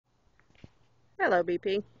Hello,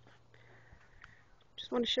 BP.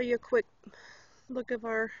 Just want to show you a quick look of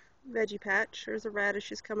our veggie patch. There's the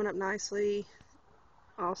radishes coming up nicely.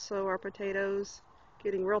 Also our potatoes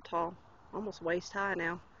getting real tall, almost waist high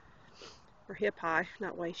now. Or hip high,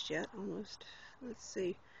 not waist yet, almost. Let's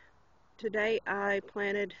see. Today I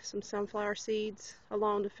planted some sunflower seeds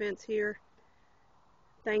along the fence here.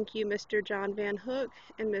 Thank you, Mr. John Van Hook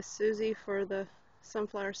and Miss Susie, for the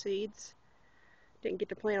sunflower seeds. Didn't get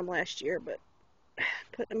to plant them last year, but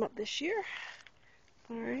put them up this year.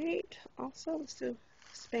 Alright, also let's do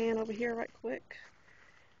a span over here right quick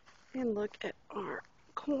and look at our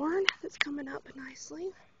corn that's coming up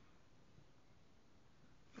nicely.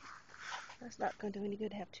 That's not going to do any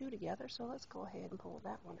good to have two together, so let's go ahead and pull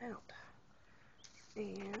that one out.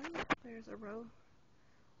 And there's a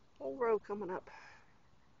whole row coming up.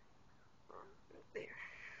 Right there.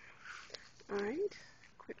 Alright,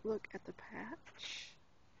 quick look at the patch.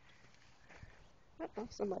 Uh-oh,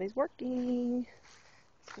 somebody's working.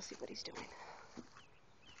 Let's go see what he's doing.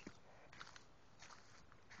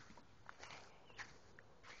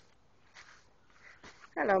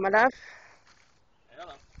 Hello, my love.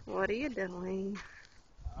 Hello. What are you doing?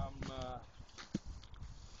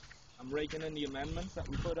 I'm raking in the amendments that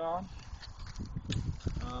we put on.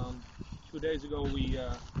 2 days ago we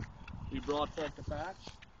brought forth the patch,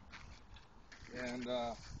 and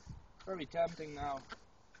very tempting now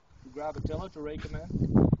to grab a tiller to rake them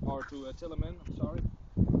in, or to till them in. I'm sorry.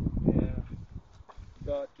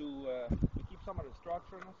 But to keep some of the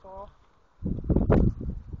structure in the soil,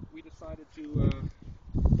 we decided to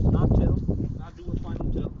not do a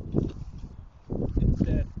final till.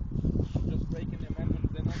 Instead, just raking the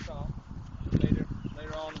amendments in on top. Later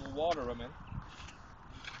on, we'll water them in.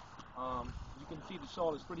 You can see the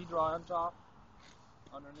soil is pretty dry on top.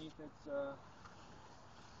 Underneath, it's a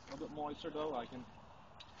little bit moister though. You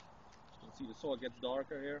can see the soil gets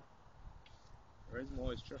darker here. There is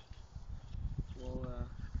moisture. We'll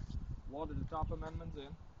water the top amendments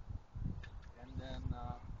in, and then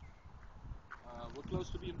we're close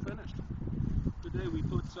to being finished. Today we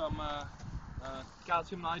put some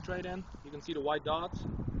calcium nitrate in. You can see the white dots.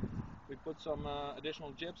 We put some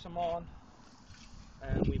additional gypsum on,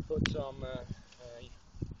 and we put some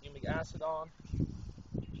humic acid on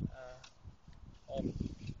all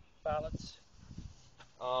pallets.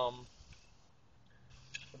 We're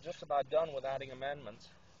just about done with adding amendments.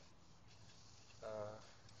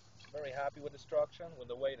 Very happy with the structure, with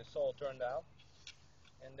the way the soil turned out.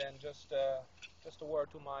 And then just a word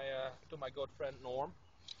to my good friend Norm.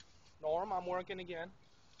 Norm, I'm working again.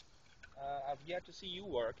 I've yet to see you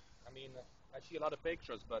work. I mean, I see a lot of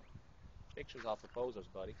pictures, but pictures are for posers,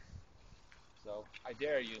 buddy. So I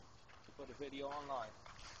dare you to put a video online.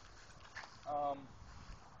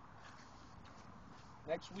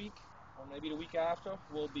 Next week, or maybe the week after,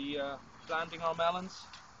 we'll be planting our melons.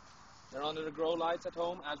 They're under the grow lights at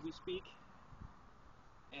home as we speak,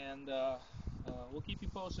 and we'll keep you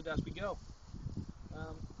posted as we go.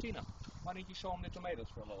 Tina, why don't you show them the tomatoes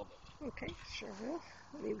for a little bit? Okay, sure will.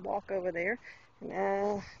 Let me walk over there.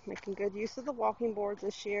 And making good use of the walking boards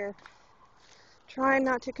this year. Trying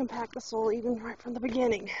not to compact the soil even right from the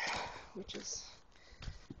beginning, which is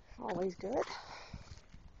always good.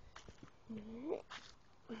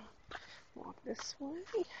 Walk this way.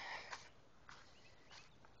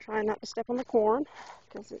 Try not to step on the corn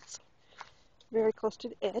because it's very close to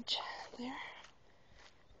the edge there.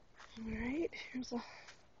 Alright, here's a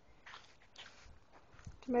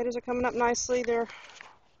tomatoes are coming up nicely. They're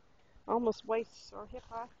almost waist or hip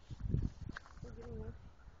high. They're getting there.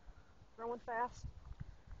 Growing fast.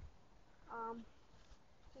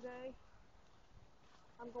 Today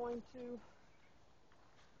I'm going to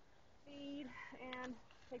feed and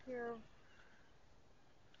take care of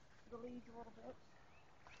the leaves a little bit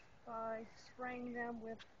by spraying them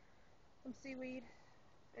with some seaweed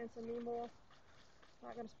and some neem oil.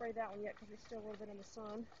 Not going to spray that one yet because it's still a little bit in the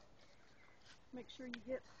sun. Make sure you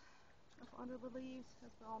get up under the leaves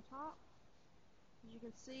as they're on top. As you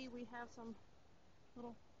can see, we have some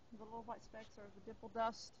little white specks or the dimple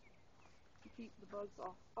dust to keep the bugs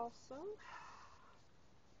off also.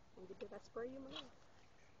 Did I spray you, Mom?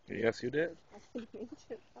 Yes, you did. I didn't mean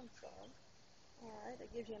to. I'm sorry. Alright,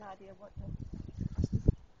 that gives you an idea of what to...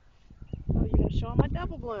 Oh, you're going to show them my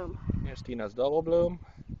double bloom. Here's Tina's double bloom.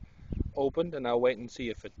 Opened, and I'll wait and see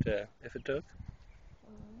if it took. Alright.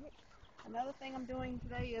 Another thing I'm doing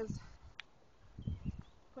today is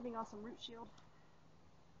putting on some root shield.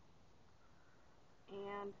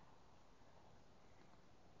 And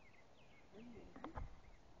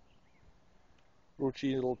Root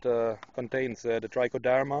shield contains the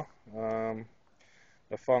trichoderma.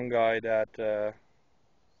 a fungi that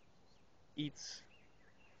eats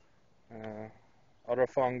other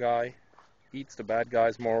fungi, eats the bad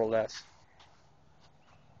guys more or less.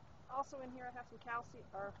 Also in here I have some calcium,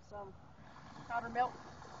 or some powdered milk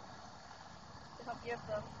to help give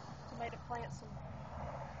the tomato plant some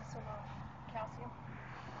calcium.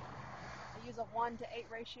 I use a 1:8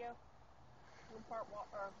 ratio, 1 part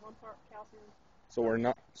water, 1 part calcium. So we're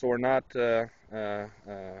not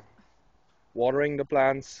watering the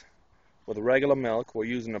plants with regular milk. We're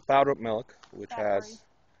using a powdered milk, which has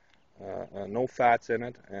no fats in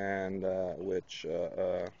it, and which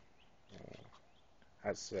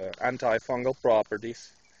has antifungal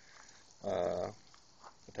properties.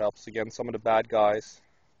 It helps against some of the bad guys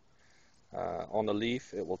on the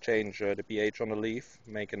leaf. It will change the pH on the leaf,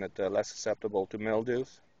 making it less susceptible to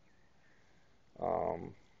mildews.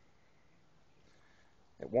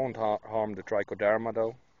 It won't harm the trichoderma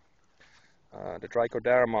though. The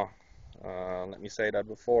trichoderma, let me say that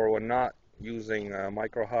before, we're not using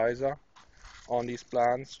mycorrhiza on these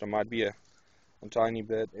plants. There might be a tiny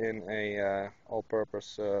bit in a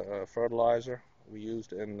all-purpose fertilizer we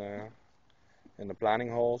used in the planting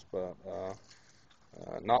holes, but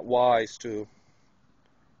not wise to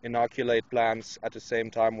inoculate plants at the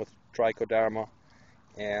same time with trichoderma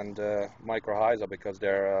and mycorrhiza, because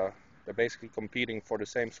they're basically competing for the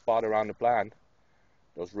same spot around the plant,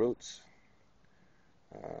 those roots.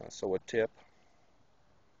 So a tip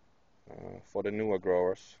for the newer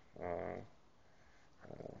growers.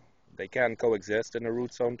 They can coexist in the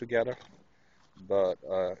root zone together, but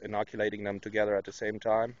inoculating them together at the same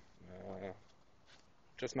time,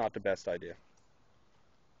 just not the best idea.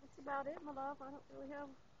 That's about it, my love. I don't really have,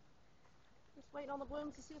 just waiting on the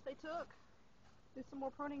blooms to see if they took. Do some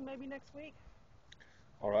more pruning maybe next week.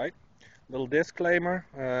 Alright, little disclaimer,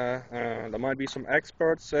 there might be some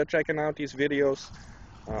experts checking out these videos.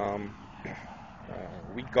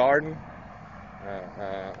 We garden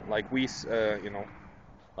like we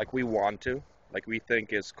like we want to, like we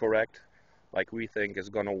think is correct, like we think is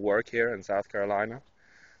going to work here in South Carolina.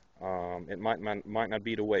 It might not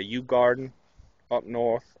be the way you garden up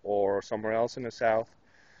north or somewhere else in the south.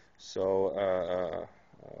 So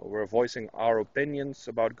we're voicing our opinions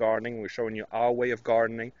about gardening. We're showing you our way of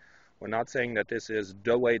gardening. We're not saying that this is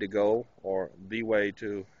the way to go or the way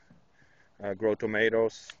to grow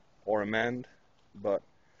tomatoes or amend, but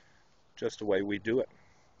just the way we do it.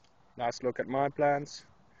 Last look at my plants.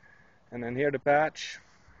 And then here the patch.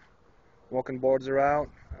 Walking boards are out.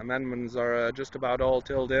 Amendments are just about all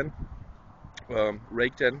tilled in.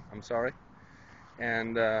 Raked in, I'm sorry.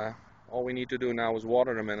 And all we need to do now is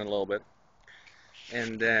water them in a little bit.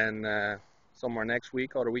 And then somewhere next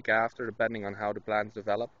week or the week after, depending on how the plants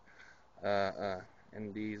develop,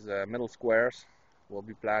 in these middle squares, we'll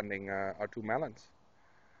be planting our 2 melons.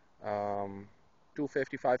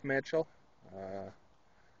 255 Mitchell.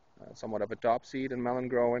 Somewhat of a top seed in melon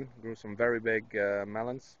growing, grew some very big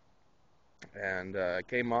melons, and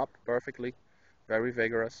came up perfectly, very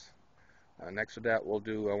vigorous. Next to that we'll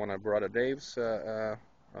do one of Brother Dave's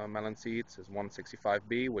melon seeds, is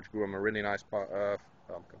 165B, which grew him a really nice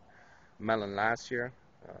melon last year.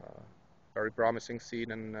 Very promising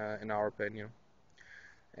seed in our opinion,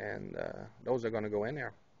 and those are going to go in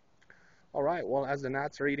there. Alright, well, as the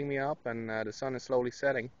gnats are eating me up and the sun is slowly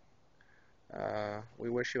setting, we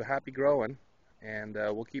wish you happy growing, and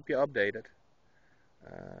we'll keep you updated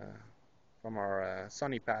from our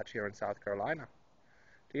sunny patch here in South Carolina.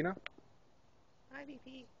 Tina? Hi,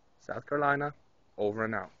 VP. South Carolina, over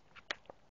and out.